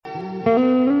This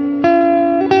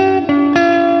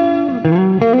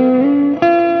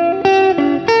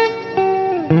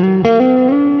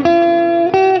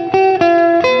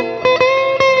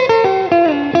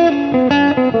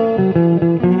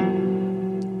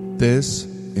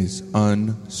is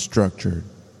Unstructured.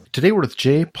 Today we're with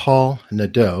J. Paul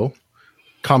Nadeau,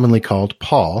 commonly called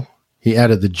Paul. He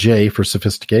added the J for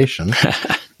sophistication.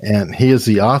 And he is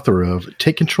the author of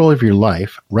Take Control of Your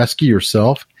Life, Rescue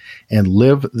Yourself, and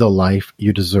Live the Life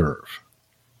You Deserve.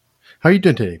 How are you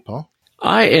doing today, Paul?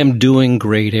 I am doing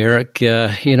great, Eric.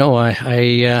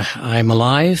 I'm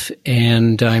alive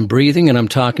and I'm breathing and I'm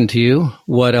talking to you.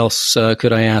 What else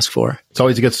could I ask for? It's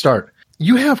always a good start.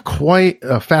 You have quite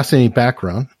a fascinating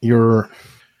background. You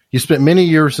spent many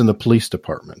years in the police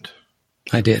department.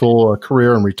 I did. Full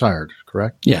career and retired,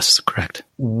 correct? Yes, correct.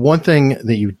 One thing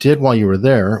that you did while you were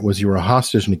there was you were a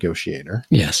hostage negotiator.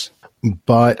 Yes.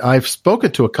 But I've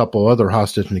spoken to a couple other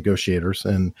hostage negotiators,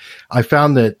 and I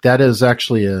found that is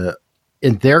actually,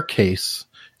 in their case,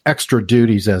 extra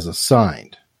duties as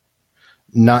assigned,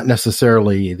 not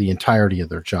necessarily the entirety of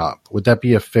their job. Would that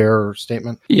be a fair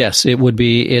statement? Yes, it would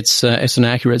be. It's an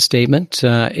accurate statement.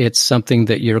 It's something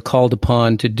that you're called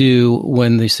upon to do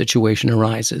when the situation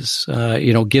arises.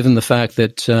 Given the fact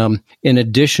that in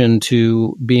addition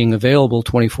to being available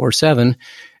 24/7,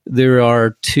 there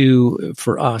are two,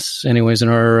 for us anyways, in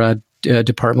our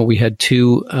department, we had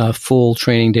two full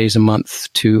training days a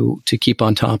month to keep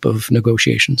on top of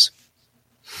negotiations.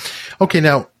 Okay,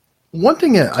 now, one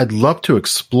thing I'd love to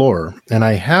explore, and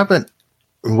I haven't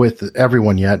with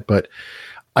everyone yet, but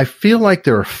I feel like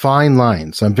there are fine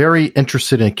lines. I'm very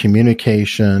interested in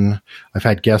communication. I've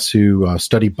had guests who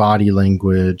study body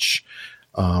language.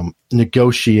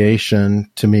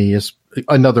 Negotiation, to me, is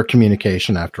another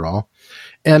communication, after all.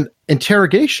 And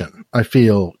interrogation, I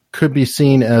feel, could be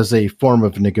seen as a form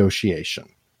of negotiation.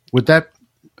 Would that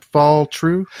fall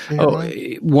true?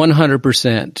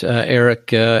 100%,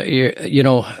 Eric.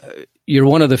 You're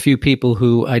one of the few people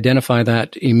who identify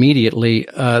that immediately.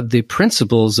 The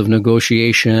principles of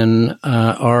negotiation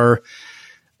are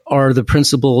the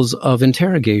principles of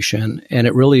interrogation, and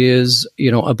it really is,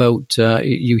 about.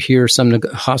 You hear some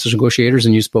hostage negotiators,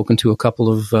 and you've spoken to a couple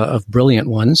of brilliant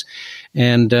ones,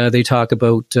 and they talk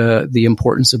about the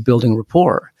importance of building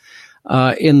rapport.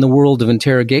 In the world of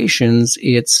interrogations,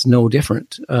 it's no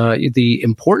different. The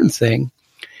important thing,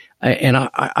 and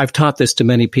I've taught this to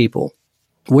many people,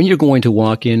 when you're going to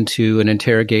walk into an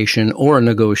interrogation or a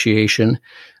negotiation,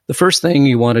 the first thing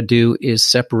you want to do is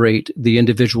separate the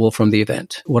individual from the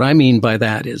event. What I mean by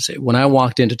that is when I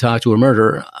walked in to talk to a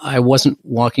murderer, I wasn't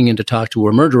walking in to talk to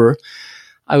a murderer.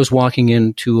 I was walking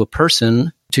into a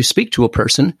person to speak to a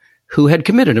person who had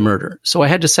committed a murder. So I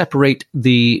had to separate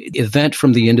the event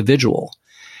from the individual.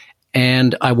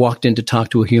 And I walked in to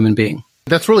talk to a human being.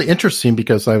 That's really interesting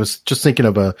because I was just thinking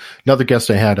of another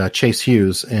guest I had, Chase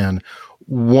Hughes, and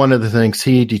one of the things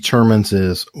he determines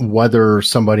is whether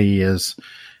somebody is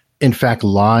in fact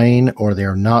lying or they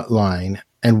are not lying.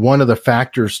 And one of the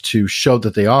factors to show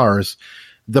that they are is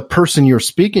the person you're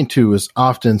speaking to is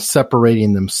often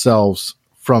separating themselves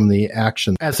from the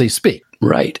action as they speak.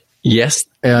 Right. Yes.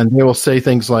 And they will say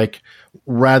things like,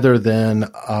 rather than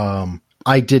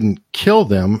I didn't kill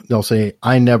them, they'll say,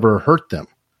 I never hurt them.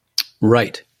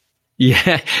 Right.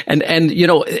 Yeah. And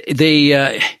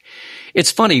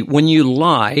it's funny when you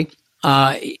lie,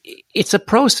 it's a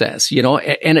process,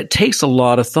 and it takes a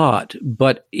lot of thought,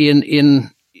 but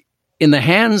in the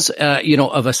hands,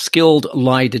 of a skilled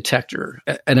lie detector,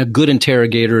 and a good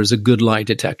interrogator is a good lie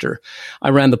detector.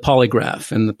 I ran the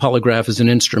polygraph, and the polygraph is an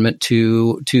instrument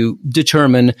to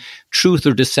determine truth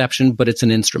or deception, but it's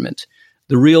an instrument.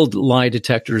 The real lie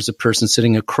detector is a person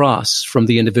sitting across from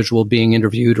the individual being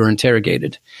interviewed or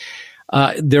interrogated.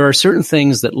 There are certain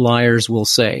things that liars will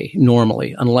say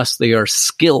normally, unless they are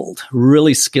skilled,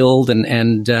 really skilled,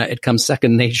 and it comes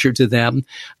second nature to them,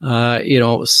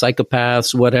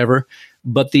 psychopaths, whatever.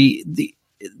 But the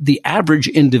average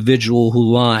individual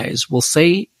who lies will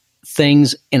say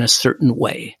things in a certain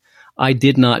way. I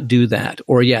did not do that,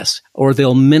 or yes, or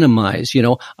they'll minimize,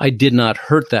 I did not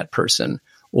hurt that person,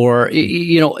 or,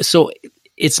 so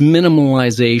it's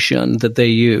minimalization that they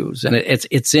use, and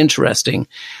it's interesting.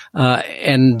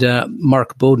 And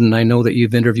Mark Bowden, I know that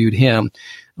you've interviewed him,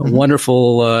 a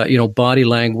wonderful, body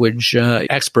language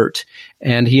expert,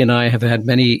 and he and I have had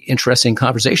many interesting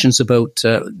conversations about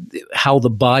how the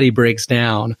body breaks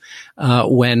down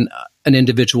when an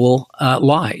individual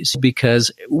lies,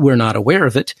 because we're not aware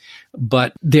of it.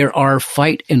 But there are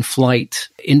fight and flight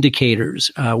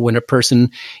indicators when a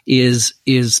person is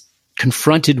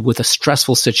confronted with a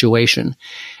stressful situation.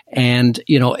 And,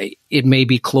 it may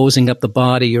be closing up the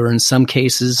body, or in some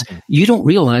cases, you don't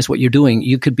realize what you're doing.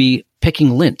 You could be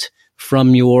picking lint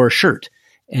from your shirt.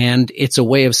 And it's a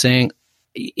way of saying,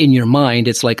 in your mind,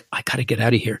 it's like, I got to get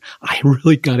out of here. I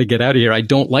really got to get out of here. I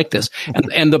don't like this.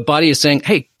 And the body is saying,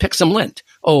 hey, pick some lint.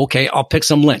 Oh, okay, I'll pick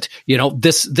some lint.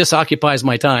 This occupies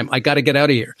my time. I got to get out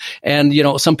of here. And,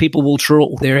 some people will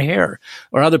twirl their hair,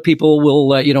 or other people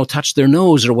will, touch their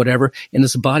nose or whatever. And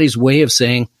it's the body's way of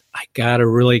saying, I got to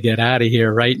really get out of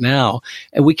here right now.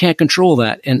 And we can't control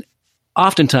that. And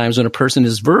oftentimes when a person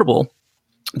is verbal,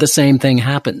 the same thing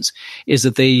happens, is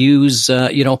that they use,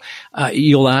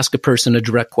 you'll ask a person a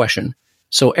direct question.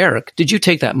 So, Eric, did you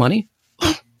take that money?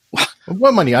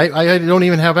 What money? I don't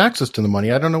even have access to the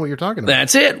money. I don't know what you're talking about.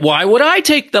 That's it. Why would I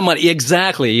take the money?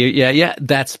 Exactly. Yeah.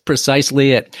 That's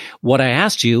precisely it. What I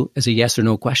asked you is a yes or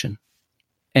no question.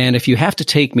 And if you have to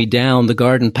take me down the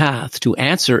garden path to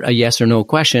answer a yes or no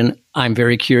question, I'm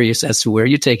very curious as to where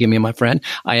you're taking me, my friend.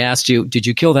 I asked you, did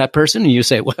you kill that person? And you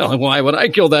say, well, why would I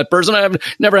kill that person? I've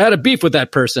never had a beef with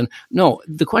that person. No,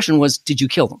 the question was, did you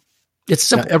kill them? It's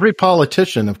simple. Now, every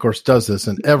politician, of course, does this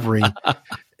in every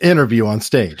interview on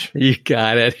stage. You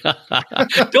got it.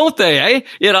 Don't they,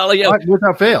 eh?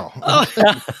 Without fail.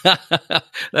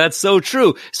 That's so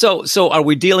true. So are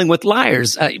we dealing with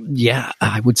liars? Yeah,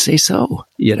 I would say so,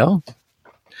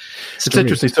 It's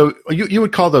interesting. So you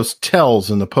would call those tells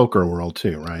in the poker world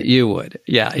too, right? You would.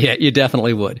 Yeah, you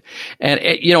definitely would. And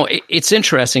it's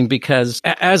interesting because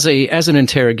as an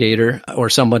interrogator or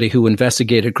somebody who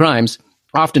investigated crimes,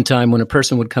 oftentimes when a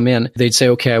person would come in, they'd say,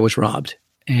 okay, I was robbed.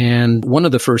 And one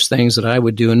of the first things that I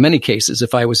would do in many cases,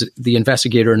 if I was the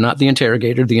investigator, not the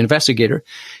interrogator, the investigator,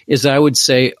 is I would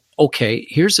say, okay,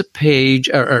 here's a page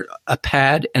or a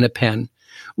pad and a pen.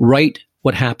 Write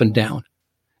what happened down.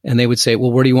 And they would say,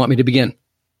 well, where do you want me to begin?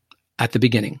 At the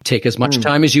beginning. Take as much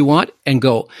time as you want and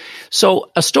go.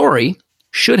 So a story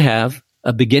should have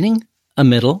a beginning, a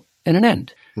middle, and an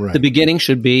end. Right. The beginning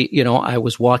should be, I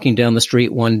was walking down the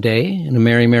street one day in a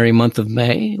merry, merry month of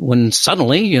May when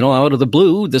suddenly, out of the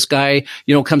blue, this guy,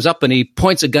 comes up and he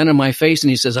points a gun in my face and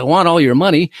he says, I want all your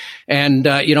money. And,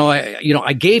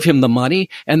 I gave him the money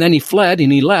and then he fled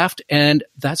and he left. And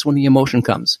that's when the emotion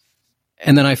comes.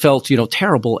 And then I felt,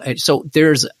 terrible. So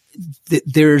there's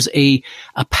a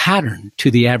pattern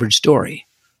to the average story.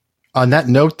 On that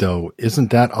note, though,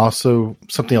 isn't that also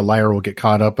something a liar will get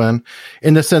caught up in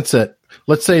the sense that,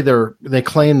 let's say they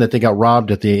claim that they got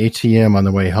robbed at the ATM on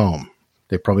the way home.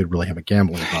 They probably really have a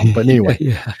gambling problem. But anyway,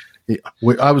 yeah.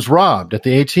 I was robbed at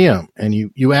the ATM. And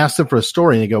you ask them for a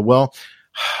story and they go, well,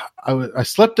 I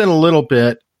slept in a little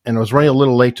bit and I was running a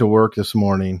little late to work this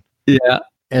morning. Yeah.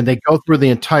 And they go through the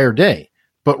entire day.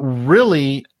 But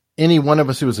really, any one of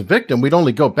us who was a victim, we'd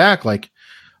only go back like,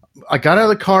 I got out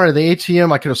of the car at the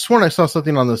ATM. I could have sworn I saw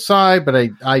something on the side, but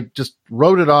I just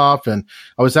wrote it off. And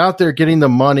I was out there getting the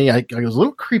money. I was a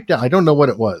little creeped out. I don't know what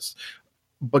it was.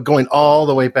 But going all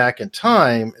the way back in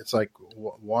time, it's like,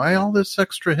 why all this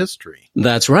extra history?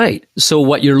 That's right. So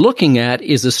what you're looking at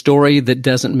is a story that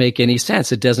doesn't make any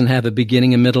sense. It doesn't have a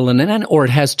beginning, a middle, and an end, or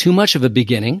it has too much of a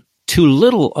beginning, too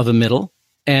little of a middle,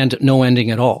 and no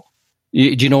ending at all. Do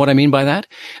you know what I mean by that?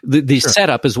 The Sure.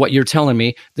 setup is what you're telling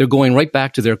me. They're going right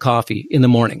back to their coffee in the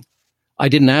morning. I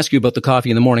didn't ask you about the coffee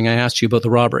in the morning. I asked you about the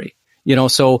robbery.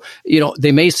 So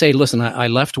they may say, listen, I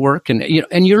left work and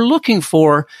you're looking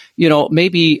for,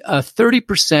 maybe a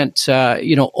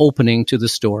 30%, opening to the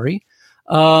story.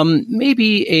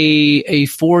 Maybe a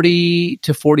 40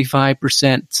 to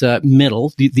 45%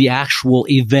 middle, the actual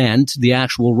event, the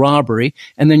actual robbery,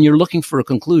 and then you're looking for a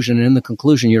conclusion. And in the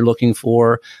conclusion, you're looking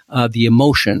for the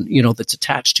emotion, that's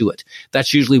attached to it.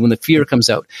 That's usually when the fear comes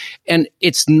out. And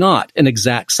it's not an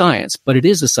exact science, but it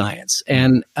is a science.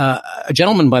 And a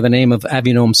gentleman by the name of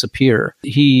Avinoam Sapir,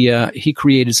 he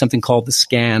created something called the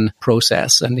SCAN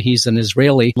process, and he's an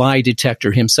Israeli lie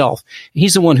detector himself.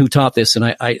 He's the one who taught this, and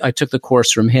I took the course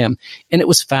from him, and it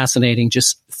was fascinating,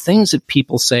 just things that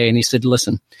people say. And he said,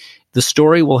 listen, the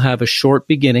story will have a short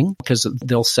beginning because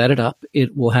they'll set it up.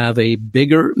 It will have a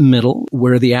bigger middle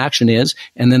where the action is,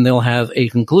 and then they'll have a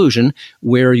conclusion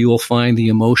where you will find the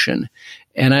emotion.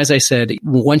 And as I said,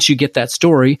 once you get that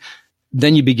story,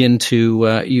 then you begin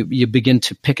to you begin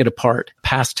to pick it apart.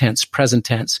 Past tense, present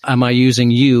tense. Am I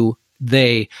using you?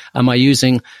 They, am I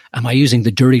using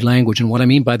the dirty language? And what I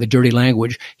mean by the dirty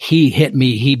language, he hit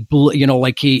me, he blew,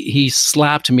 he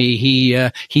slapped me,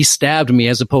 he stabbed me,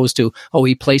 as opposed to,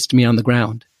 he placed me on the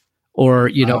ground. Or,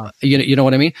 you know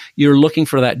what I mean? You're looking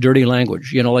for that dirty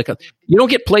language, you don't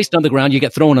get placed on the ground, you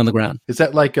get thrown on the ground. Is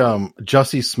that like,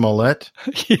 Jussie Smollett?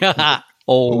 Yeah.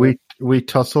 Oh, We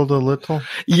tussled a little.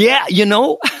 Yeah.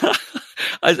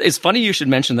 It's funny you should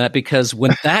mention that, because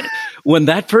when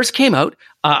that first came out,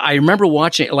 I remember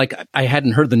watching, like, I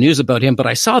hadn't heard the news about him, but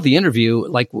I saw the interview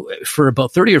like for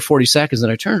about 30 or 40 seconds.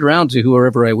 And I turned around to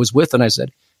whoever I was with and I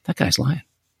said, that guy's lying.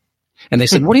 And they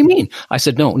said, what do you mean? I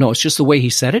said, no, it's just the way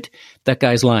he said it. That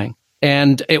guy's lying.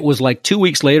 And it was like 2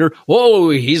 weeks later,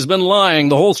 whoa, he's been lying.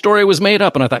 The whole story was made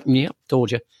up. And I thought, yep,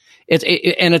 told you.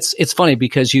 It's funny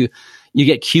because you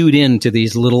get cued into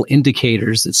these little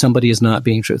indicators that somebody is not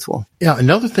being truthful. Yeah.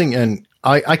 Another thing, and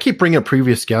I keep bringing up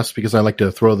previous guests because I like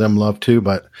to throw them love too,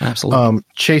 but absolutely.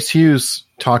 Chase Hughes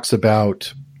talks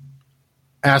about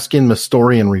asking the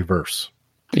story in reverse.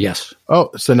 Yes. Oh,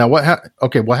 so now what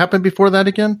happened before that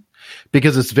again?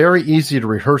 Because it's very easy to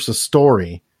rehearse a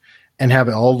story and have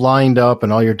it all lined up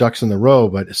and all your ducks in a row,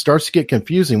 but it starts to get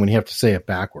confusing when you have to say it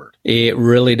backward. It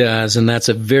really does, and that's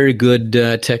a very good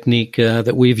technique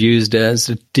that we've used as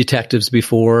detectives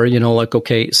before. Like,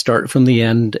 okay, start from the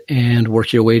end and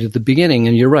work your way to the beginning.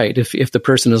 And you're right. If the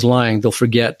person is lying, they'll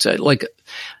forget. Like,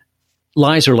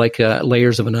 lies are like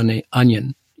layers of an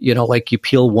onion. Like you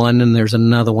peel one and there's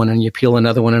another one, and you peel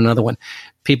another one and another one.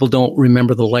 People don't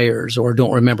remember the layers or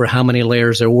don't remember how many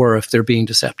layers there were if they're being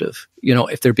deceptive.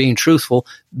 If they're being truthful,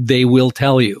 they will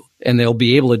tell you, and they'll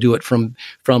be able to do it from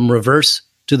reverse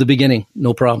to the beginning.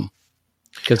 No problem.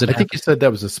 Because I think you said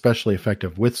that was especially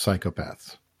effective with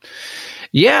psychopaths.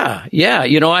 Yeah.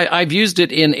 I've used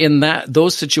it in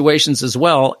those situations as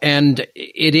well. And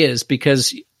it is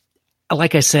because,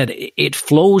 like I said, it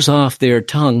flows off their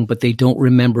tongue, but they don't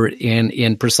remember it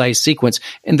in precise sequence,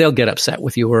 and they'll get upset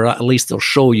with you, or at least they'll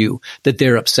show you that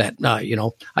they're upset.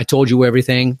 I told you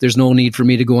everything. There's no need for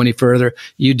me to go any further.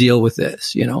 You deal with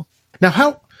this,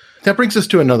 Now, that brings us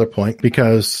to another point,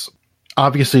 because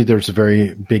obviously there's a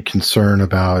very big concern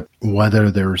about whether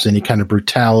there's any kind of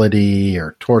brutality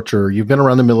or torture. You've been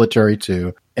around the military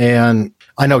too. And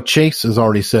I know Chase has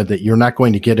already said that you're not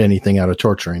going to get anything out of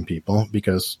torturing people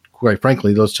because, quite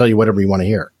frankly, they'll tell you whatever you want to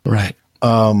hear. Right.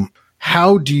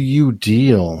 How do you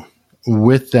deal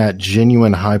with that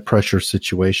genuine high pressure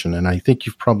situation? And I think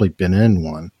you've probably been in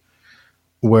one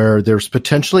where there's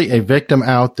potentially a victim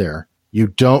out there. You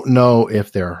don't know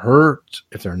if they're hurt,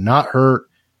 if they're not hurt.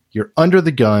 You're under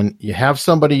the gun. You have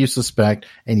somebody you suspect,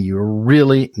 and you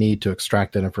really need to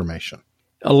extract that information.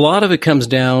 A lot of it comes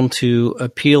down to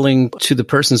appealing to the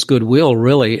person's goodwill,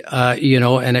 really,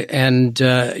 and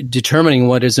determining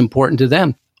what is important to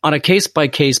them on a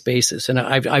case-by-case basis. And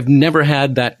I've never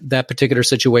had that particular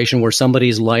situation where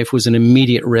somebody's life was an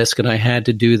immediate risk, and I had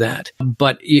to do that.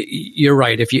 But you're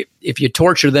right. If you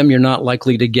torture them, you're not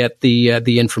likely to get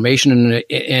the information,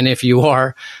 and if you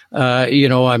are,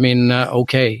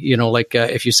 okay,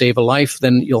 if you save a life,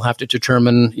 then you'll have to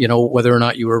determine, whether or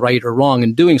not you were right or wrong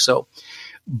in doing so.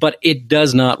 But it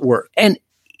does not work. And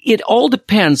it all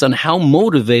depends on how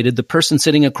motivated the person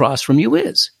sitting across from you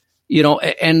is.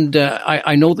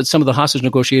 I know that some of the hostage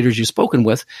negotiators you've spoken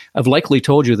with have likely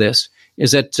told you this,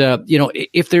 is that,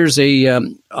 if there's a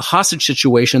hostage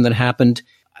situation that happened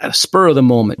at a spur of the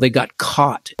moment, they got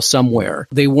caught somewhere,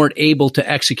 they weren't able to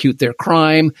execute their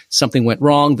crime, something went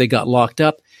wrong, they got locked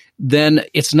up, then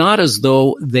it's not as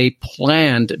though they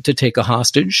planned to take a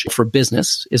hostage for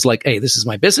business. It's like, hey, this is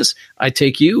my business. I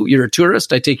take you, you're a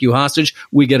tourist, I take you hostage,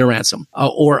 we get a ransom.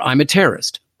 Or I'm a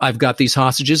terrorist. I've got these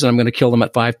hostages and I'm going to kill them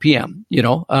at 5 p.m.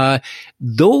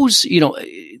 Those,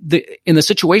 in the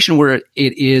situation where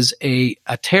it is a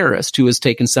terrorist who has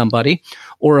taken somebody,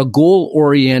 or a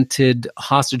goal-oriented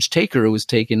hostage taker who has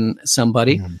taken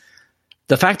somebody,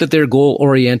 the fact that they're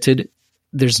goal-oriented,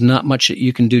 there's not much that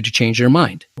you can do to change their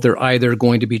mind. They're either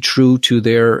going to be true to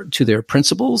their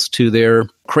principles, to their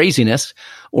craziness,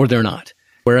 or they're not.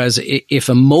 Whereas if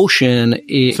emotion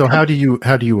is... So how do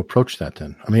you approach that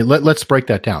then? I mean, let's break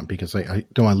that down, because I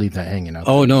don't want to leave that hanging out.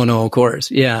 Oh, no, of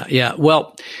course. Yeah.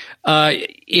 Well,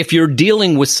 if you're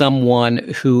dealing with someone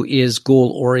who is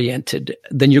goal-oriented,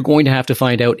 then you're going to have to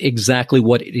find out exactly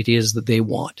what it is that they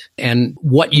want and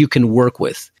what you can work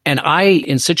with. And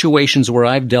in situations where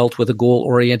I've dealt with a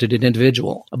goal-oriented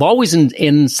individual, I've always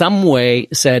in some way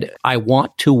said, I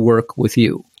want to work with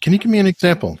you. Can you give me an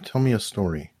example? Tell me a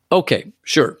story. Okay,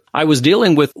 sure. I was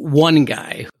dealing with one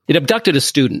guy. It abducted a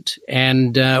student,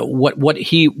 and what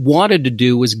he wanted to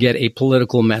do was get a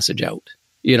political message out.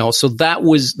 So that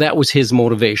was his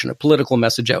motivation, a political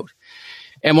message out.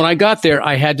 And when I got there,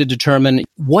 I had to determine,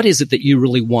 what is it that you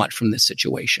really want from this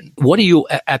situation? What do you,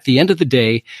 at the end of the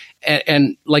day,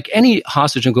 and like any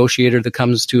hostage negotiator that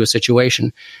comes to a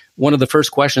situation, one of the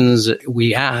first questions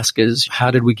we ask is,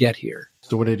 how did we get here?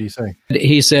 So what did he say?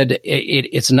 He said,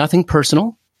 it's nothing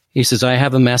personal. He says, I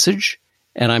have a message,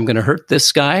 and I'm going to hurt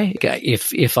this guy.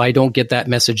 If I don't get that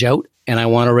message out, and I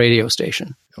want a radio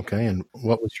station. Okay. And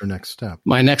what was your next step?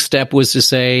 My next step was to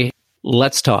say,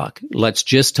 let's talk. Let's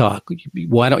just talk.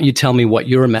 Why don't you tell me what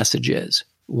your message is?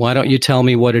 Why don't you tell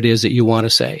me what it is that you want to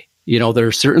say? There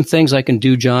are certain things I can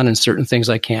do, John, and certain things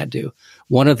I can't do.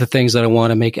 One of the things that I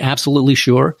want to make absolutely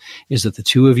sure is that the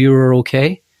two of you are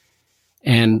okay.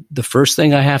 And the first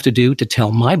thing I have to do to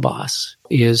tell my boss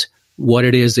is what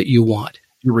it is that you want.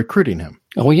 You're recruiting him.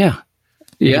 Oh, yeah.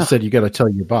 You just said you got to tell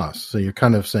your boss. So you're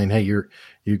kind of saying, hey, you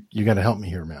got to help me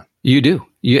here, man. You do.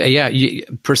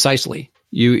 Precisely.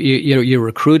 You're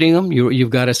recruiting them. You've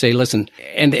got to say, listen,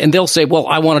 and they'll say, well,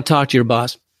 I want to talk to your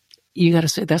boss. You got to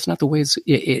say, that's not the way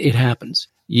it happens.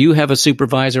 You have a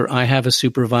supervisor. I have a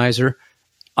supervisor.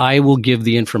 I will give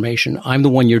the information. I'm the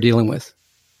one you're dealing with.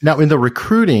 Now, in the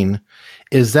recruiting,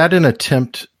 is that an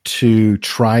attempt to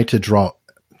try to draw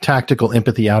tactical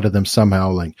empathy out of them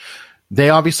somehow? Like, they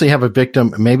obviously have a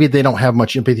victim. Maybe they don't have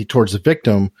much empathy towards the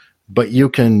victim, but you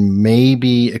can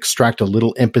maybe extract a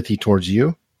little empathy towards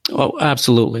you? Oh,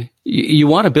 absolutely. You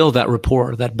want to build that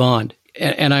rapport, that bond.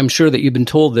 And I'm sure that you've been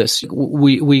told this.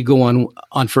 We go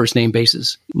on first name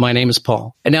basis. My name is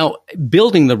Paul. And now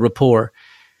building the rapport,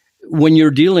 when you're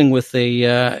dealing with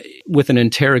with an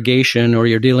interrogation or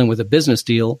you're dealing with a business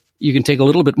deal, you can take a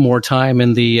little bit more time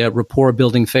in the rapport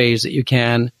building phase that you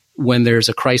can when there's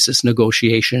a crisis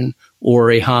negotiation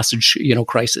or a hostage,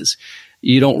 crisis.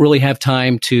 You don't really have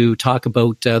time to talk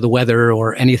about the weather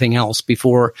or anything else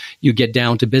before you get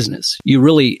down to business. You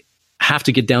really have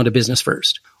to get down to business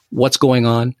first. What's going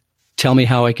on? Tell me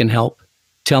how I can help.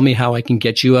 Tell me how I can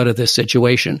get you out of this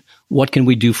situation. What can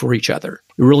we do for each other?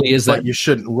 It really is that. But you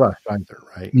shouldn't rush either,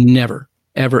 right? Never,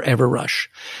 ever, ever rush.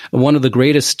 One of the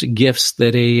greatest gifts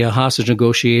that a hostage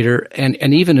negotiator, and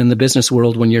even in the business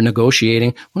world when you're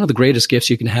negotiating, one of the greatest gifts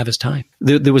you can have is time.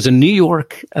 There was a New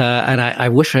York, and I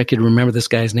wish I could remember this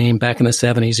guy's name, back in the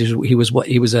 70s.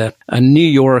 He was a New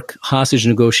York hostage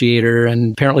negotiator,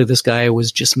 and apparently this guy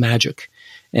was just magic.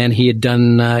 And he had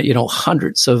done,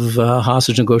 hundreds of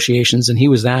hostage negotiations. And he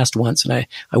was asked once, and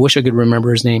I wish I could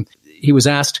remember his name. He was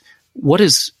asked, what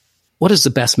is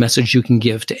the best message you can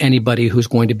give to anybody who's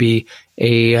going to be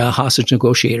a hostage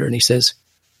negotiator? And he says,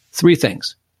 3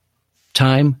 things: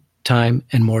 time,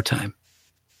 and more time.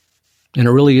 And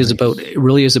it really is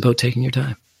about taking your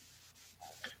time.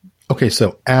 Okay,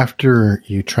 so after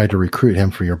you tried to recruit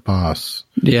him for your boss,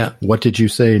 what did you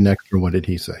say next, or what did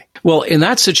he say? Well, in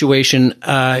that situation,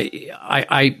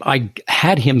 I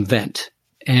had him vent.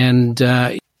 And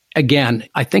again,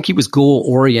 I think he was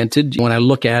goal-oriented. When I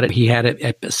look at it, he had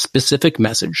a specific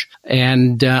message.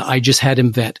 And I just had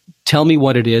him vent. Tell me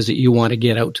what it is that you want to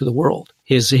get out to the world.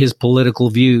 His political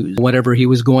views, whatever he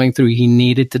was going through, he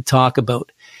needed to talk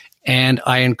about. And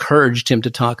I encouraged him to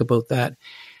talk about that.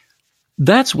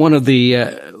 That's one of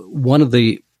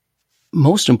the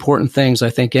most important things I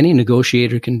think any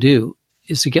negotiator can do,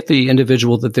 is to get the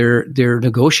individual that they're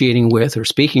negotiating with or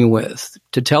speaking with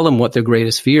to tell them what their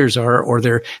greatest fears are, or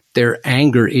their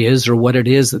anger is, or what it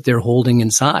is that they're holding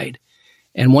inside.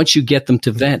 And once you get them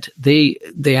to vent, they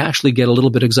actually get a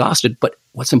little bit exhausted. But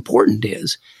what's important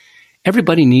is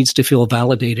everybody needs to feel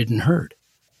validated and heard.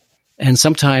 And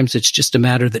sometimes it's just a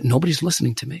matter that nobody's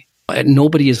listening to me.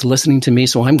 Nobody is listening to me,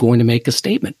 so I'm going to make a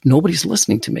statement. Nobody's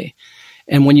listening to me.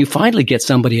 And when you finally get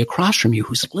somebody across from you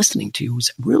who's listening to you,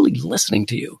 who's really listening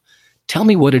to you, tell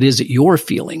me what it is that you're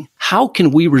feeling. How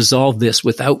can we resolve this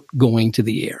without going to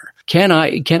the air? Can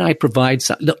I provide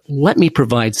something? Let me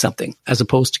provide something, as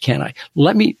opposed to can I?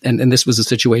 Let me, and this was a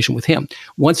situation with him.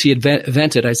 Once he had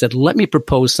vented, I said, let me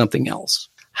propose something else.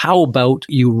 How about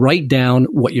you write down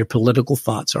what your political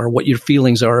thoughts are, what your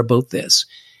feelings are about this?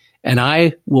 And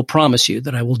I will promise you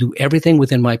that I will do everything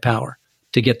within my power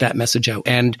to get that message out.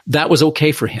 And that was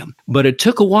okay for him. But it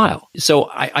took a while.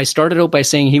 So I started out by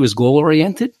saying he was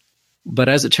goal-oriented. But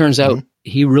as it turns out,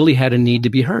 he really had a need to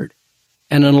be heard.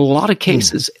 And in a lot of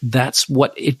cases, that's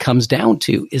what it comes down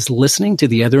to, is listening to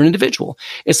the other individual.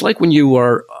 It's like when you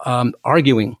are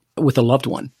arguing with a loved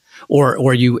one,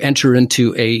 or you enter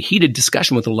into a heated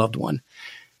discussion with a loved one.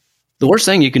 The worst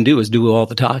thing you can do is do all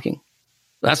the talking.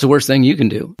 That's the worst thing you can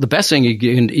do. The best thing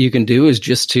you can do is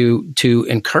just to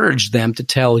encourage them to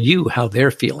tell you how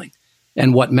they're feeling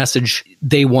and what message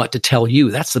they want to tell you.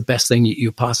 That's the best thing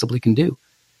you possibly can do.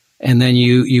 And then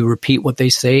you repeat what they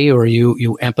say, or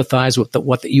you empathize with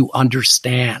what you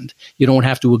understand. You don't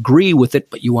have to agree with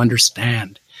it, but you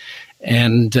understand.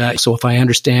 And so if I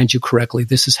understand you correctly,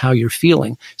 this is how you're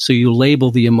feeling. So you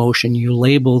label the emotion, you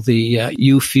label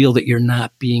you feel that you're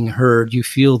not being heard. You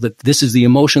feel that this is the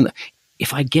emotion.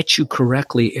 If I get you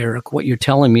correctly, Eric, what you're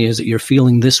telling me is that you're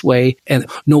feeling this way. And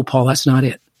no, Paul, that's not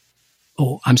it.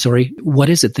 Oh, I'm sorry. What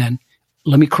is it then?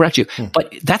 Let me correct you.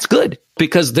 But that's good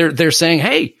because they're saying,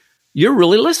 hey, you're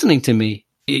really listening to me.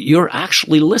 You're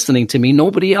actually listening to me.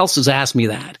 Nobody else has asked me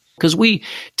that. Because we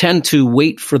tend to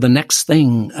wait for the next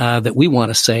thing that we want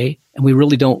to say, and we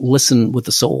really don't listen with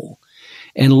the soul.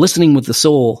 And listening with the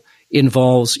soul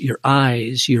involves your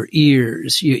eyes, your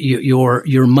ears,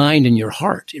 your mind, and your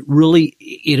heart.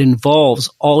 It involves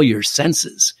all your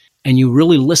senses, and you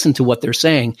really listen to what they're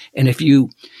saying.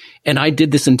 And I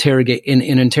did this in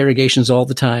interrogations all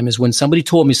the time. Is when somebody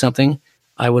told me something,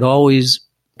 I would always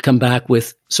come back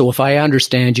with, so if I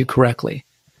understand you correctly,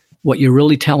 what you're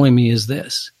really telling me is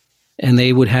this. And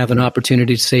they would have an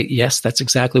opportunity to say, yes, that's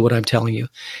exactly what I'm telling you.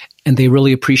 And they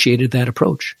really appreciated that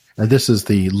approach. And this is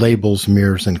the labels,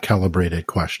 mirrors, and calibrated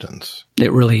questions.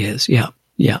 It really is. Yeah.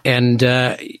 Yeah. And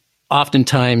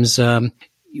oftentimes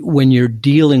when you're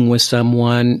dealing with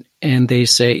someone and they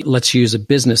say, let's use a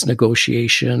business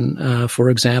negotiation, for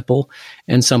example,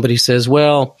 and somebody says,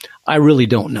 well, I really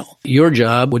don't know. Your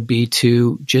job would be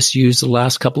to just use the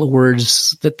last couple of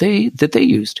words that they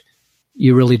used.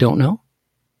 You really don't know?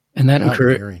 And that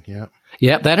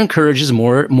that encourages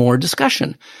more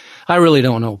discussion. I really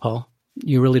don't know, Paul.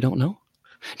 You really don't know?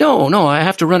 No, I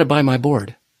have to run it by my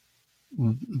board.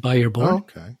 By your board? Oh,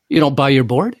 okay. By your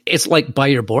board? It's like by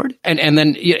your board. And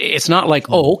then it's not like,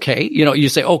 oh, okay. You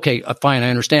say, okay, fine, I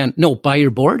understand. No, by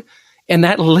your board. And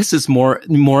that lists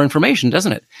more information,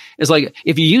 doesn't it? It's like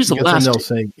if you use the last. They'll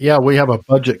say, yeah, we have a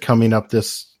budget coming up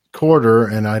this quarter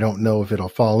and I don't know if it'll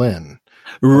fall in.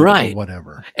 Right. Or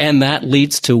whatever. And that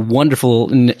leads to wonderful,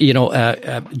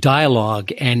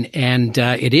 dialogue. And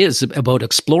it is about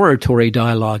exploratory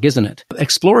dialogue, isn't it?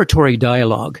 Exploratory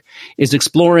dialogue is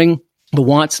exploring the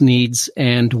wants, needs,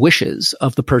 and wishes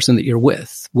of the person that you're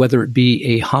with, whether it be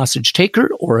a hostage taker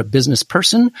or a business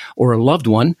person or a loved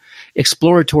one.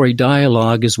 Exploratory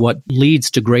dialogue is what leads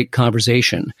to great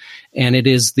conversation. And it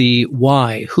is the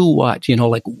why, who, what,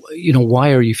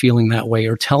 why are you feeling that way?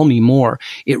 Or tell me more.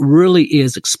 It really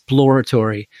is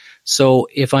exploratory. So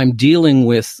if I'm dealing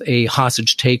with a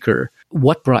hostage taker,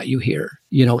 what brought you here?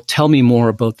 Tell me more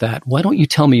about that. Why don't you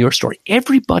tell me your story?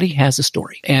 Everybody has a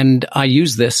story. And I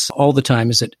use this all the time,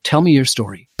 is that tell me your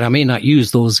story. I may not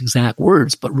use those exact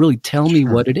words, but really tell me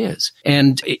what it is.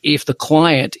 And if the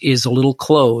client is a little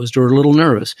closed or a little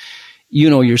nervous, you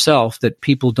know yourself that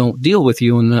people don't deal with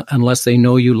you unless they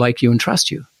know you, like you, and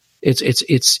trust you.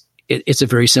 It's a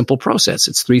very simple process.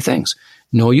 It's three things: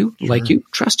 know you, like you,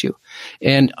 trust you.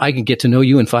 And I can get to know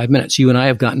you in 5 minutes. You and I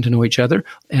have gotten to know each other,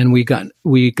 and we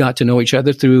got to know each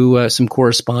other through some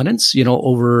correspondence,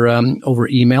 over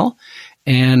email,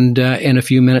 and in a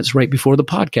few minutes right before the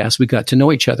podcast, we got to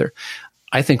know each other.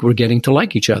 I think we're getting to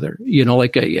like each other,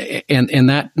 and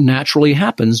that naturally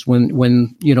happens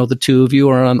when the two of you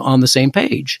are on the same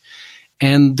page.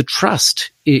 And the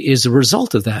trust is a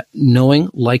result of that, knowing,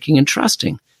 liking, and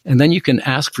trusting. And then you can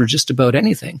ask for just about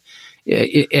anything.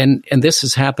 And this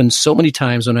has happened so many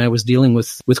times when I was dealing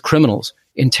with criminals,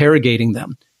 interrogating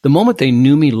them. The moment they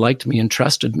knew me, liked me, and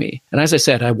trusted me. And as I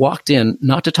said, I walked in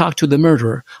not to talk to the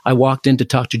murderer. I walked in to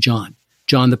talk to John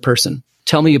the person.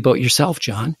 Tell me about yourself,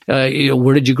 John.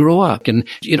 Where did you grow up? And,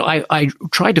 I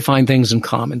tried to find things in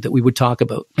common that we would talk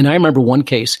about. And I remember one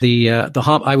case,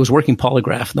 I was working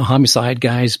polygraph. The homicide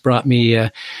guys brought me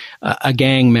a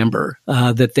gang member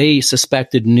that they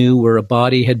suspected knew where a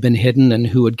body had been hidden and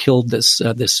who had killed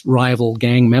this rival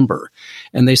gang member.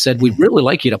 And they said, we'd really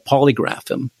like you to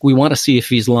polygraph him. We want to see if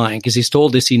he's lying because he's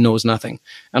told us he knows nothing.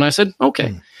 And I said,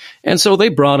 okay. And so they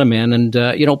brought him in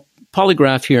and,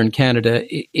 polygraph here in Canada,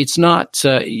 it's not,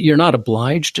 you're not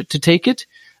obliged to take it.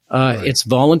 It's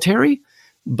voluntary,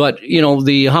 but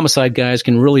the homicide guys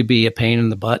can really be a pain in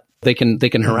the butt. They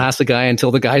can harass the guy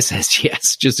until the guy says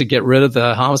yes, just to get rid of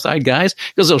the homicide guys,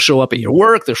 because they'll show up at your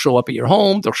work, they'll show up at your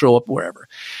home, they'll show up wherever.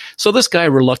 So this guy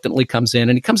reluctantly comes in,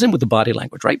 and he comes in with the body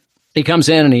language, right? He comes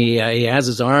in and he has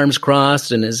his arms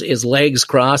crossed and his legs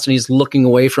crossed, and he's looking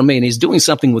away from me, and he's doing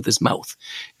something with his mouth,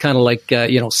 kind of like,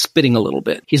 spitting a little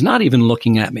bit. He's not even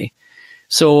looking at me.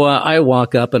 So I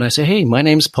walk up and I say, hey, my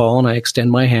name's Paul, and I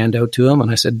extend my hand out to him.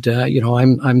 And I said,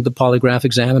 I'm the polygraph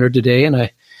examiner today, and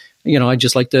I'd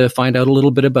just like to find out a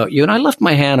little bit about you. And I left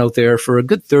my hand out there for a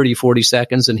good 30, 40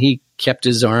 seconds, and he kept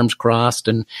his arms crossed,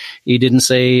 and he didn't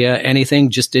say anything,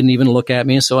 just didn't even look at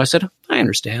me. And so I said, I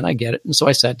understand, I get it. And so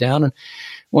I sat down, and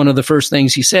one of the first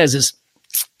things he says is,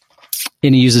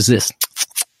 and he uses this,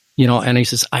 and he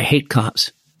says, I hate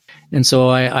cops. And so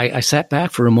I sat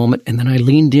back for a moment, and then I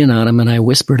leaned in on him, and I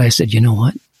whispered, I said, you know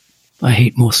what? I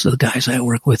hate most of the guys I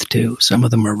work with too. Some of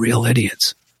them are real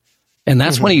idiots. And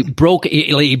that's when he broke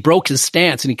his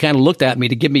stance, and he kind of looked at me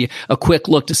to give me a quick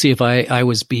look to see if I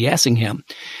was BSing him.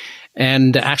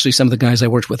 And actually, some of the guys I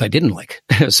worked with, I didn't like.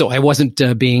 So I wasn't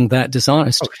being that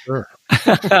dishonest. Oh, sure.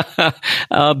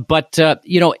 But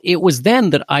it was then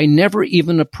that I never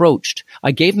even approached.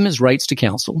 I gave him his rights to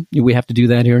counsel. We have to do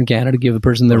that here in Canada, give a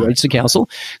person their rights to counsel,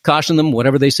 caution them,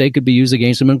 whatever they say could be used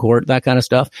against them in court, that kind of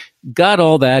stuff. Got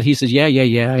all that. He says, yeah,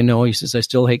 I know. He says, I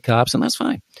still hate cops, and that's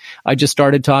fine. I just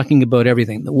started talking about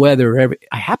everything, the weather,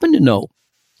 I happen to know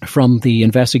from the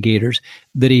investigators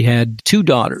that he had 2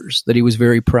 daughters that he was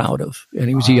very proud of, and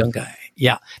he was a young guy.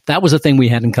 Yeah, that was a thing we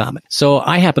had in common. So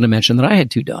I happened to mention that I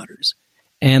had 2 daughters.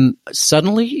 And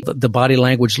suddenly the body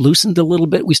language loosened a little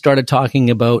bit. We started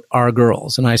talking about our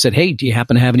girls. And I said, hey, do you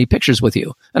happen to have any pictures with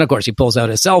you? And of course, he pulls out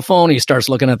his cell phone. He starts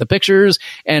looking at the pictures.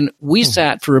 And we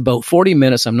sat for about 40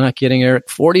 minutes. I'm not kidding, Eric,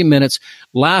 40 minutes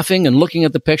laughing and looking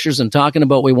at the pictures and talking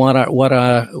about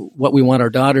what we want our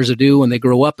daughters to do when they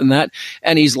grow up and that.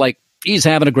 And he's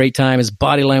having a great time. His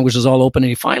body language is all open. And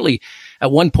he finally,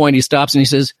 at one point, he stops and he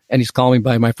says, and he's calling me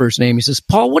by my first name. He says,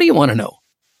 Paul, what do you want to know?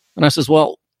 And I says,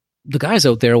 well, the guys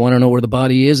out there want to know where the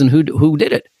body is and who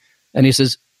did it. And he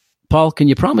says, Paul, can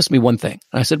you promise me one thing?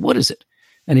 And I said, what is it?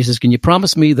 And he says, can you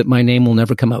promise me that my name will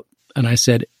never come out? And I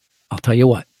said, I'll tell you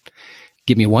what,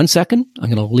 give me 1 second. I'm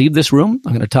going to leave this room.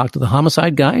 I'm going to talk to the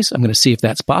homicide guys. I'm going to see if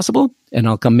that's possible. And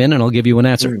I'll come in and I'll give you an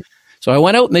answer. So I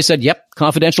went out and they said, yep,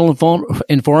 confidential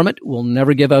informant will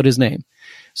never give out his name.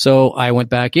 So I went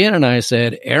back in and I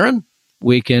said, Aaron,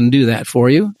 we can do that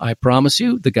for you. I promise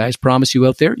you. The guys promise you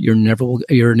out there, your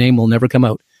name will never come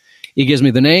out. He gives me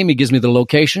the name. He gives me the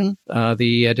location.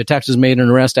 The detectives made an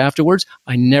arrest afterwards.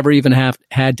 I never even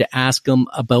had to ask him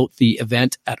about the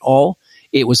event at all.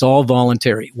 It was all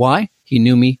voluntary. Why? He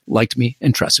knew me, liked me,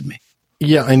 and trusted me.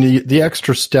 Yeah, and the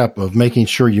extra step of making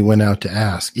sure you went out to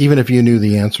ask, even if you knew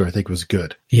the answer, I think was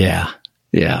good. Yeah,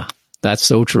 that's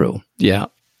so true. Yeah,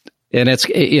 and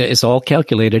it's all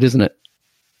calculated, isn't it?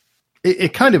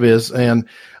 It kind of is, and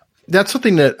that's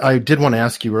something that I did want to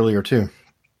ask you earlier, too.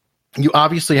 You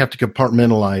obviously have to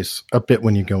compartmentalize a bit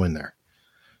when you go in there,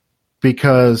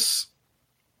 because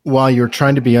while you're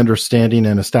trying to be understanding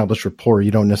and establish rapport, you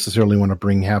don't necessarily want to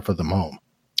bring half of them home.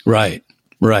 Right.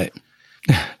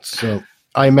 So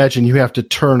I imagine you have to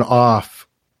turn off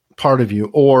part of you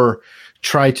or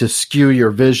try to skew your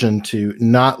vision to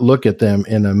not look at them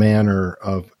in a manner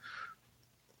of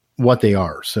what they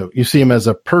are. So you see them as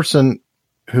a person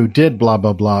who did blah,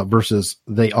 blah, blah versus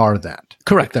they are that.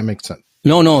 Correct. That makes sense.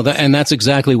 No, and that's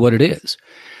exactly what it is.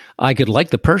 I could like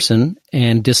the person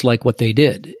and dislike what they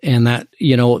did. And that,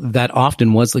 that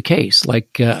often was the case.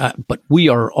 But we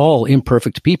are all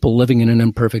imperfect people living in an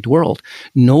imperfect world.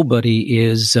 Nobody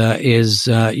is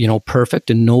perfect,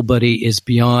 and nobody is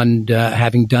beyond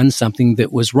having done something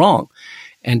that was wrong.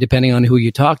 And depending on who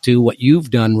you talk to, what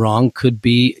you've done wrong could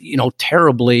be,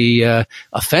 terribly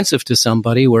offensive to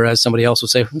somebody, whereas somebody else will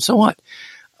say, so what?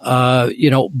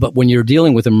 But when you're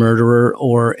dealing with a murderer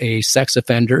or a sex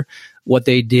offender, what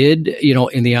they did,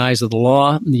 in the eyes of the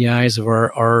law, in the eyes of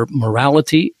our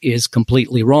morality, is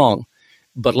completely wrong.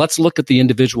 But let's look at the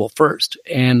individual first,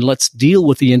 and let's deal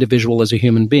with the individual as a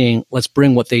human being. Let's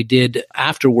bring what they did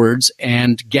afterwards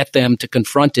and get them to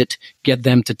confront it, get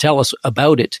them to tell us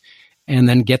about it, and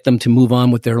then get them to move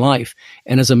on with their life.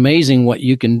 And it's amazing what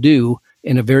you can do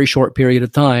in a very short period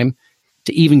of time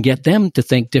to even get them to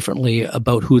think differently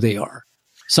about who they are.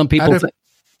 Some people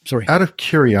out of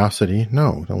curiosity,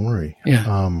 no, don't worry.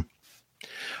 Yeah.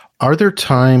 Are there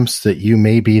times that you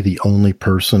may be the only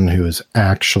person who has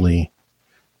actually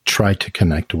tried to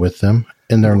connect with them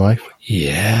in their life?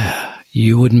 Yeah.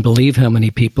 You wouldn't believe how many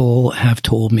people have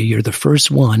told me, you're the first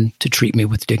one to treat me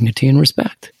with dignity and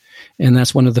respect. And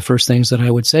that's one of the first things that I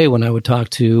would say when I would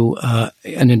talk to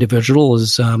an individual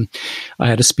is I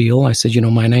had a spiel. I said,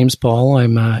 my name's Paul.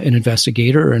 I'm an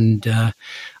investigator, and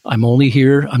I'm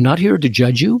not here to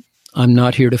judge you. I'm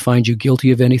not here to find you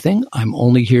guilty of anything. I'm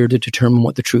only here to determine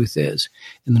what the truth is.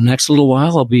 In the next little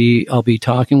while, I'll be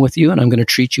talking with you, and I'm going to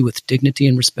treat you with dignity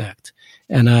and respect.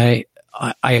 And I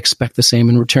expect the same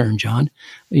in return, John.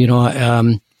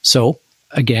 So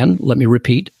again, let me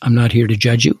repeat, I'm not here to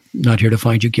judge you, not here to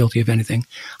find you guilty of anything.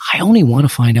 I only want to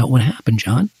find out what happened,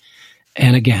 John.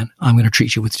 And again, I'm going to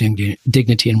treat you with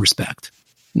dignity and respect.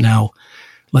 Now,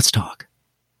 let's talk.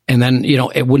 And then,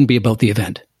 it wouldn't be about the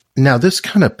event. Now, this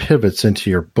kind of pivots into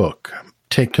your book,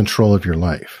 Take Control of Your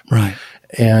Life. Right.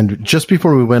 And just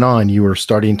before we went on, you were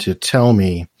starting to tell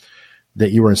me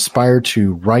that you were inspired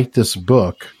to write this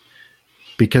book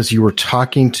because you were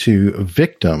talking to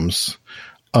victims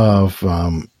of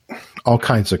all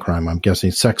kinds of crime. I'm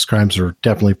guessing sex crimes are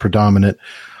definitely predominant,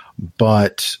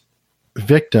 but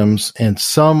victims and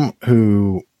some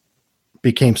who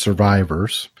became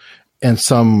survivors and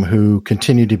some who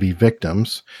continue to be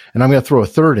victims. And I'm going to throw a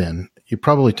third in. You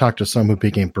probably talked to some who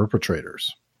became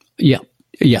perpetrators. Yeah.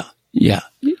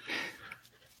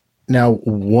 Now,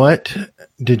 what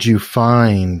did you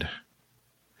find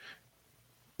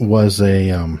was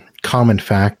a common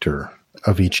factor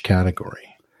of each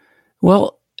category?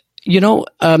 Well,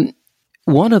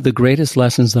 one of the greatest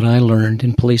lessons that I learned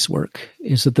in police work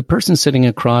is that the person sitting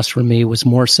across from me was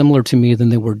more similar to me than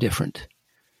they were different.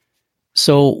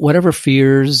 So whatever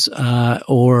fears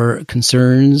or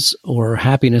concerns or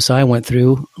happiness I went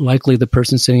through, likely the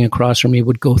person sitting across from me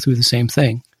would go through the same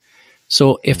thing.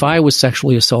 So if I was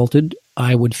sexually assaulted,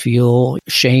 I would feel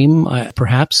shame.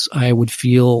 Perhaps I would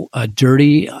feel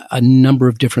dirty, a number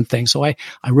of different things. So I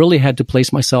really had to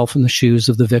place myself in the shoes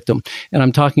of the victim. And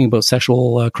I'm talking about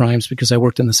sexual crimes because I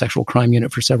worked in the sexual crime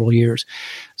unit for several years.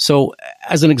 So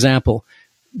as an example,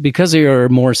 because they are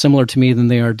more similar to me than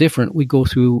they are different, we go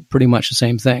through pretty much the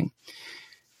same thing.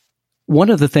 One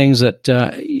of the things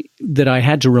that I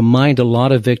had to remind a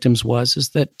lot of victims is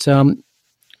that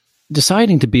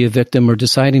deciding to be a victim or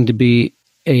deciding to be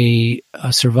a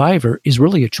survivor is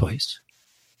really a choice.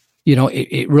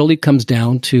 It really comes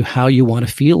down to how you want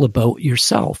to feel about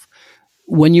yourself.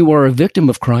 When you are a victim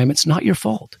of crime, it's not your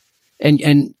fault.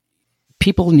 And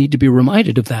people need to be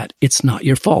reminded of that. It's not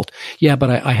your fault. Yeah, but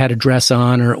I had a dress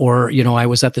on or I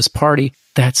was at this party.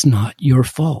 That's not your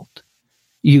fault.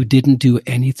 You didn't do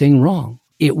anything wrong.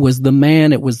 It was the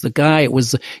man, it was the guy, it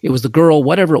was the girl,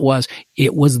 whatever it was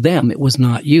them, it was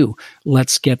not you.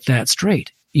 Let's get that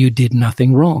straight. You did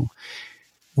nothing wrong.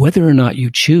 Whether or not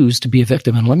you choose to be a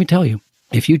victim, and let me tell you,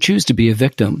 if you choose to be a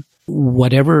victim,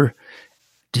 whatever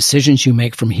decisions you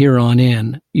make from here on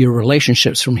in, your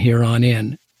relationships from here on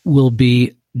in will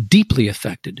be deeply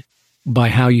affected by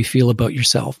how you feel about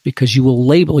yourself, because you will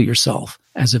label yourself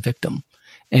as a victim.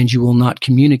 And you will not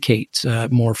communicate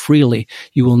more freely.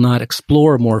 You will not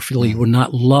explore more freely. You will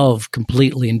not love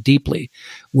completely and deeply.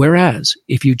 Whereas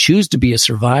if you choose to be a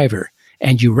survivor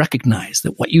and you recognize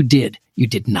that what you did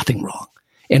nothing wrong.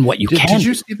 And what did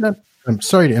you see that? I'm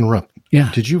sorry to interrupt.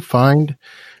 Yeah. Did you find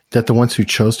that the ones who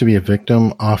chose to be a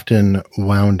victim often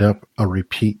wound up a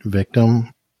repeat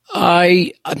victim?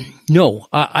 No,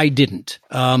 I didn't.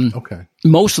 Okay.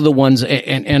 Most of the ones,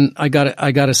 and I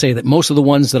gotta say that most of the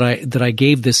ones that I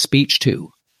gave this speech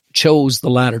to chose the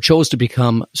latter, chose to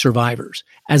become survivors,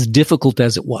 as difficult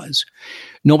as it was.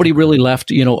 Nobody really left,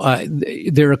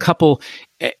 there are a couple,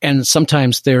 and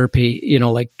sometimes therapy,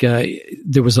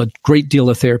 there was a great deal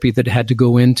of therapy that had to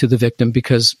go into the victim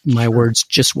because my words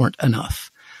just weren't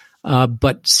enough.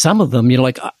 But some of them,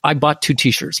 I bought 2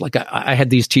 t-shirts. I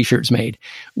had these t-shirts made.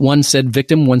 One said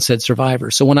victim, one said survivor.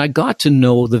 So when I got to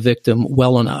know the victim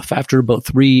well enough, after about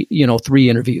 3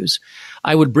 interviews,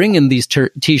 I would bring in these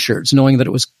t-shirts knowing that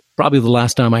it was probably the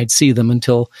last time I'd see them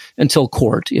until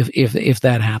court, if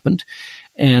that happened.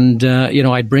 And,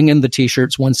 I'd bring in the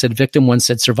t-shirts. One said victim, one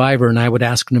said survivor, and I would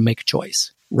ask them to make a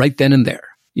choice right then and there.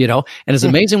 And it's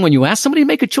amazing when you ask somebody to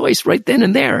make a choice right then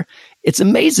and there, it's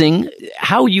amazing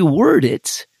how you word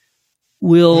it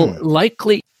will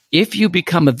likely, if you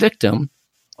become a victim,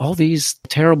 all these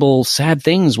terrible, sad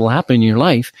things will happen in your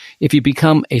life. If you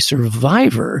become a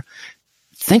survivor,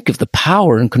 think of the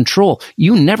power and control.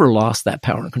 You never lost that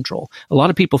power and control. A lot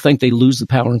of people think they lose the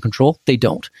power and control. They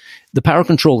don't. The power and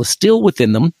control is still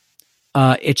within them.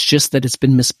 It's just that it's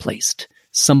been misplaced.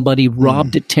 Somebody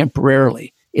robbed it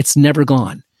temporarily. It's never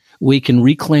gone. We can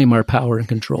reclaim our power and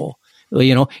control.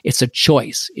 It's a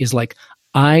choice. It's like,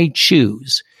 I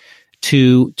choose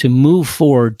to move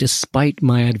forward despite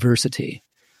my adversity.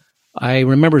 I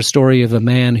remember a story of a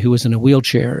man who was in a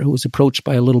wheelchair who was approached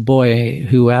by a little boy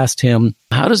who asked him,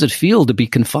 "How does it feel to be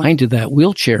confined to that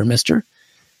wheelchair, mister?"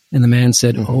 And the man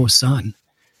said, "Oh, son,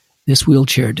 this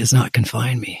wheelchair does not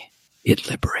confine me. It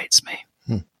liberates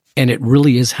me." And it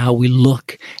really is how we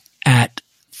look at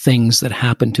things that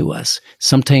happen to us.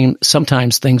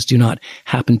 Sometimes things do not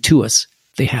happen to us.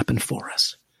 They happen for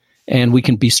us. And we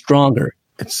can be stronger.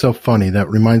 It's so funny. That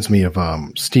reminds me of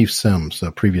Steve Sims,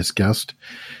 a previous guest.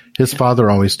 His father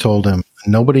always told him,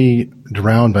 nobody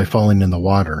drowned by falling in the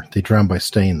water. They drowned by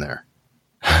staying there.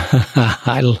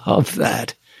 I love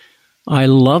that.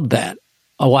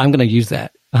 Oh, I'm going to use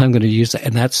that.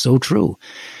 And that's so true.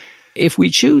 If we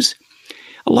choose,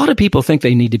 a lot of people think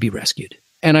they need to be rescued.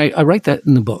 And I write that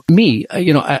in the book. Me,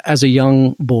 as a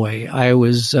young boy, I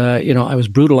was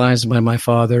brutalized by my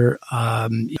father. I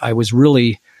was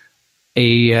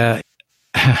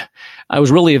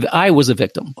a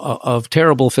victim of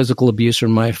terrible physical abuse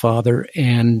from my father,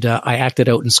 and I acted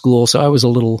out in school. So I was a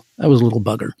little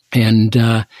bugger. And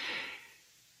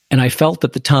And I felt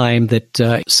at the time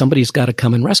that somebody's got to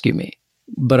come and rescue me.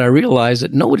 But I realized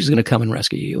that nobody's going to come and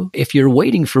rescue you. If you're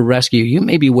waiting for rescue, you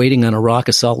may be waiting on a rock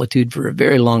of solitude for a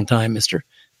very long time, mister,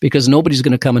 because nobody's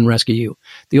going to come and rescue you.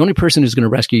 The only person who's going to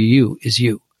rescue you is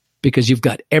you, because you've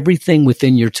got everything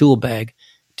within your tool bag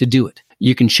to do it.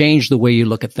 You can change the way you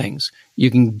look at things. You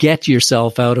can get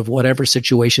yourself out of whatever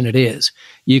situation it is.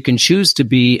 You can choose to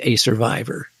be a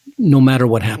survivor, no matter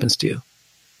what happens to you.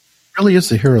 It really is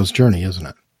the hero's journey, isn't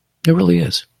it? It really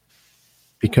is.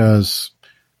 Because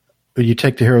you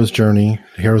take the hero's journey,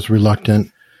 the hero's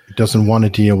reluctant, doesn't want to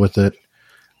deal with it.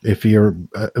 If you're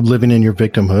living in your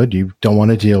victimhood, you don't want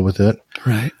to deal with it.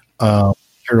 Right.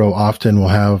 Hero often will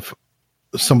have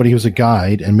somebody who's a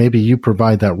guide, and maybe you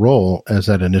provide that role as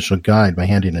that initial guide by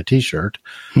handing a T-shirt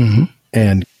and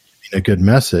giving a good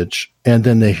message. And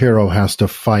then the hero has to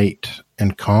fight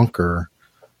and conquer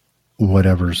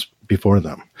whatever's before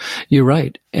them. You're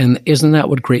right. And isn't that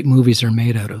what great movies are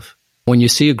made out of? When you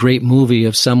see a great movie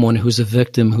of someone who's a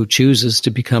victim who chooses to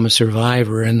become a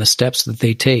survivor and the steps that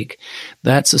they take,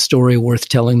 that's a story worth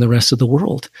telling the rest of the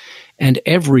world. And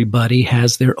everybody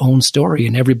has their own story,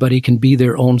 and everybody can be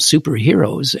their own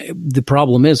superheroes. The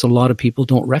problem is a lot of people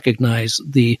don't recognize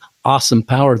the awesome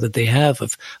power that they have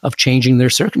of changing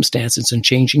their circumstances and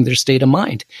changing their state of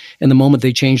mind. And the moment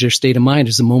they change their state of mind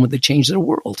is the moment they change their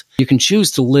world. You can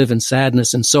choose to live in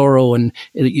sadness and sorrow and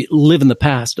live in the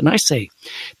past. And I say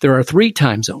there are 3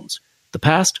 time zones: the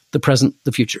past, the present,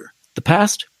 the future. The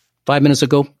past, 5 minutes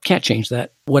ago, can't change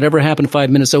that. Whatever happened 5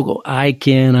 minutes ago, I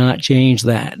cannot change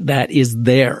that. That is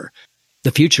there. The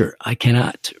future, I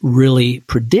cannot really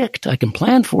predict. I can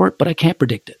plan for it, but I can't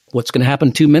predict it. What's going to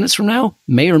happen 2 minutes from now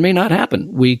may or may not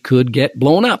happen. We could get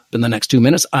blown up in the next 2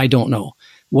 minutes. I don't know.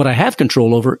 What I have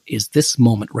control over is this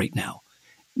moment right now.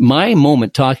 My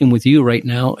moment talking with you right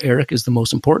now, Eric, is the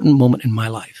most important moment in my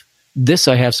life. This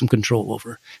I have some control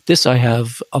over. This I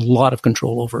have a lot of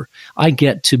control over. I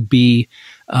get to be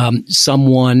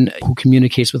someone who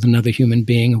communicates with another human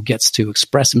being, who gets to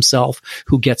express himself,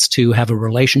 who gets to have a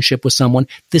relationship with someone.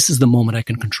 This is the moment I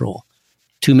can control.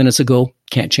 2 minutes ago,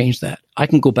 can't change that. I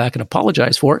can go back and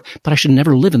apologize for it, but I should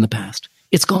never live in the past.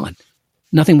 It's gone.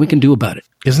 Nothing we can do about it.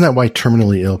 Isn't that why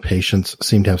terminally ill patients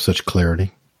seem to have such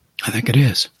clarity? I think it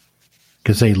is.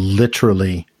 Because they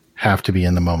literally have to be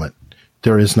in the moment.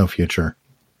 There is no future.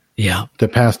 Yeah. The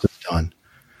past is done.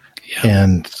 Yeah.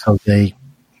 And so they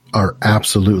are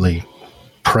absolutely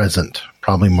present,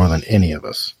 probably more than any of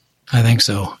us. I think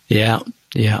so. Yeah.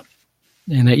 Yeah.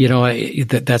 And,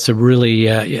 that's a really,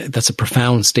 that's a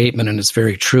profound statement, and it's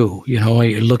very true.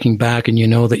 You're looking back and you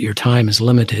know that your time is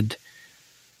limited.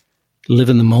 Live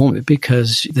in the moment,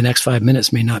 because the next 5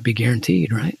 minutes may not be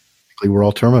guaranteed, right? We're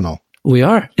all terminal. We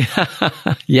are.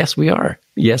 Yes, we are.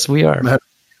 Yes, we are.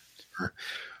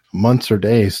 Months or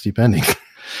days, depending.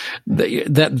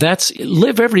 That's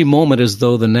live every moment as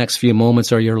though the next few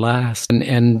moments are your last.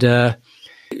 And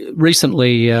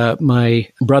recently, my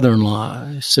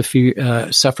brother-in-law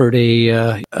suffered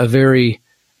a very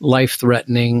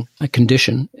life-threatening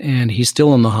condition, and he's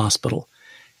still in the hospital.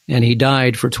 And he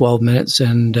died for 12 minutes,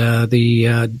 and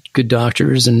the good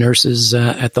doctors and nurses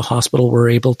at the hospital were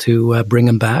able to bring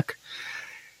him back.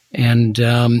 And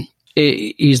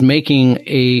he's making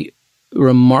a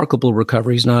remarkable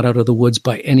recovery. He's not out of the woods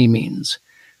by any means.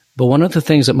 But one of the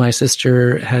things that my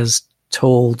sister has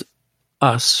told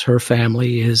us, her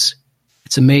family, is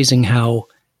it's amazing how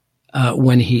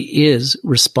when he is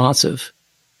responsive,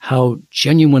 how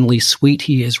genuinely sweet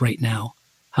he is right now,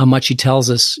 how much he tells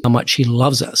us how much he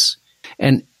loves us.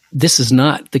 And this is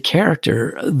not the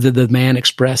character that the man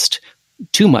expressed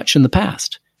too much in the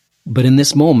past. But in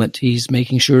this moment, he's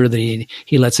making sure that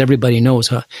he lets everybody know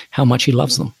how much he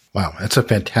loves them. Wow, that's a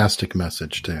fantastic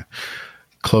message to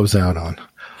close out on.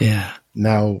 Yeah.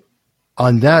 Now,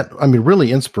 on that,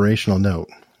 really inspirational note,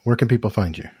 where can people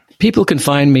find you? People can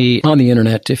find me on the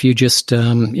internet if you just,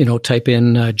 type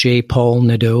in J. Paul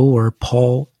Nadeau or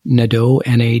Paul Nadeau,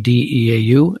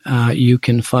 Nadeau. You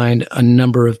can find a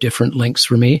number of different links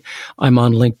for me. I'm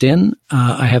on LinkedIn.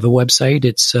 I have a website.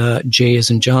 It's J as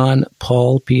in John,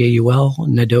 Paul, Paul,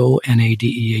 Nadeau,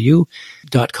 Nadeau.com.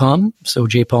 So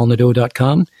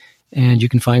jpaulnadeau.com. And you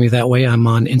can find me that way. I'm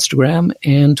on Instagram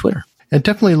and Twitter. And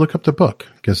definitely look up the book,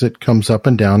 because it comes up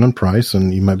and down in price,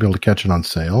 and you might be able to catch it on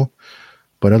sale.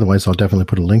 But otherwise, I'll definitely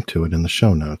put a link to it in the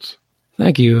show notes.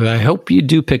 Thank you. I hope you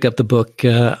do pick up the book.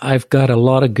 I've got a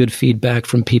lot of good feedback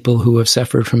from people who have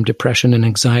suffered from depression and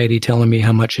anxiety, telling me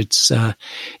how much it's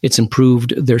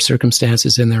improved their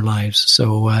circumstances in their lives.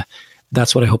 So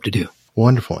that's what I hope to do.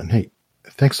 Wonderful. And hey,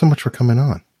 thanks so much for coming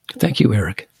on. Thank you,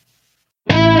 Eric.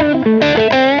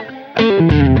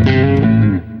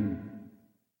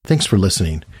 Thanks for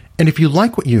listening. And if you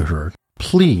like what you heard,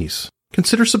 please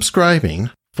consider subscribing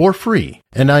for free.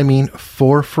 And I mean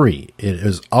for free. It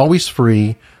is always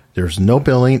free. There's no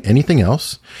billing, anything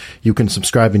else. You can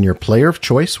subscribe in your player of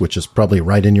choice, which is probably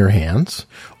right in your hands,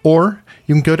 or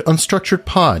you can go to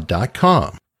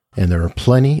unstructuredpod.com, and there are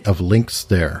plenty of links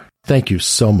there. Thank you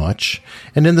so much.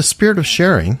 And in the spirit of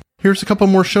sharing, here's a couple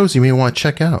more shows you may want to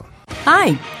check out.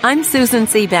 Hi, I'm Susan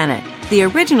C. Bennett, the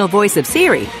original voice of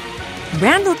Siri.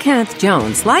 Randall Kenneth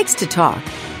Jones likes to talk,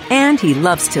 and he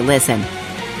loves to listen.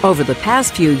 Over the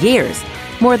past few years,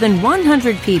 more than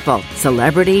 100 people,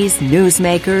 celebrities,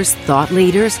 newsmakers, thought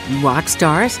leaders, rock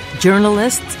stars,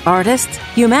 journalists, artists,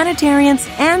 humanitarians,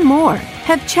 and more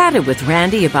have chatted with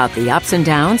Randy about the ups and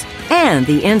downs and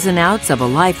the ins and outs of a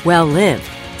life well lived.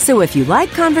 So if you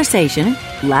like conversation,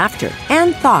 laughter,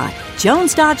 and thought,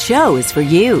 Jones.show is for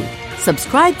you.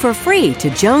 Subscribe for free to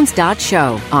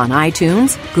Jones.show on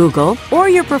iTunes, Google, or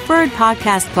your preferred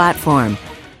podcast platform.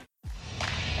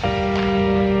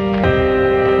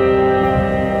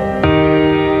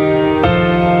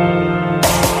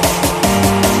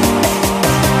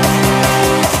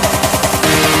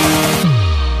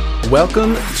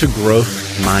 Welcome to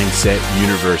Growth Mindset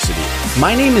University.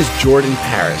 My name is Jordan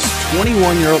Paris,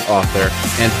 21-year-old author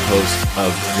and host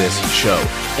of this show.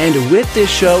 And with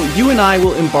this show, you and I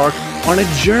will embark on a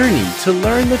journey to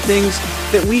learn the things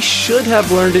that we should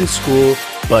have learned in school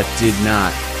but did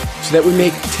not, so that we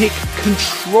may take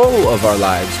control of our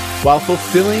lives while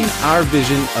fulfilling our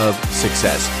vision of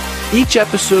success. Each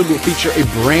episode will feature a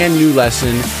brand new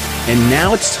lesson, and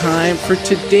now it's time for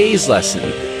today's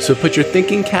lesson. So put your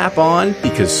thinking cap on,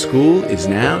 because school is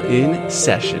now in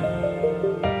session.